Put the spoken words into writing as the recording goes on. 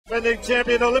defending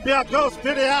champion Olympiacos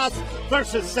Piraeus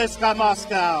versus CSKA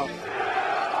Moscow.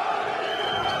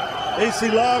 AC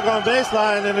Log on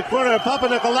baseline in the corner.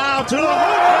 Papanikolaou to the hoop.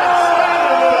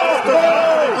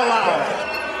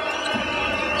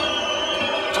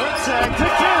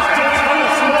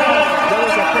 That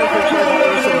was a perfect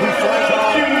preparation. He flies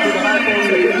off to the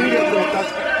high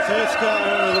post.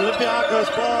 Olympiacos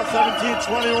ball,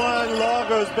 17-21. Law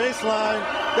goes baseline.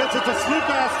 Gets it to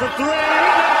Slukas for three.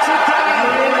 Knocks it down.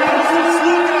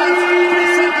 Slukas,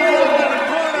 3 seconds left in the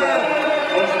corner.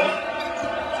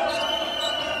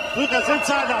 Slukas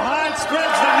inside the Hines,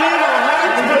 spreads the needle.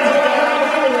 Hines puts it down.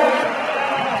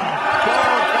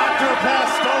 Ball back to a pass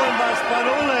stolen by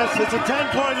Spanulis. It's a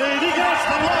 10-point lead. He gets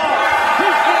the Law. He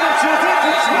finishes it.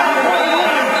 It's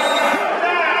 12-1.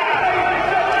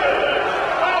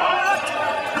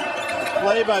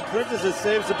 Play by Princess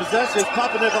saves the possession.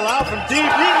 Papanikolaou from deep. He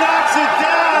knocks it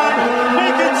down.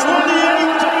 Make it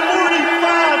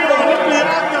 28-45 for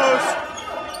Olympiacos.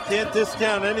 Can't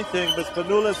discount anything, but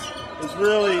Spanulis is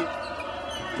really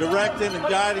directing and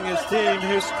guiding his team.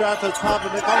 Here's Stratos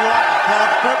Papanikolaou.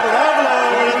 Purple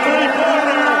envelope with a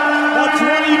three-pointer. A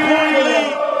 20-point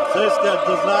lead. CSKA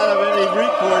does not have any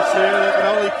recourse here. They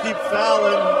can only keep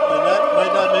fouling, and that might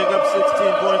not make up 16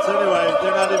 points anyway.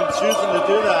 They're not even choosing to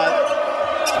do that.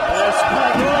 There's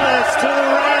Spanulis to the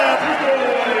ramp.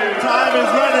 Time is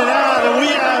running out, and we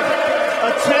have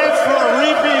a chance for a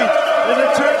repeat in the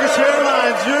Turkish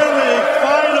Airlines EuroLeague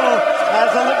final as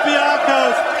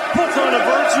Olympiacos puts on a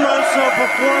virtuoso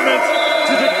performance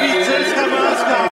to defeat CSKA Moscow.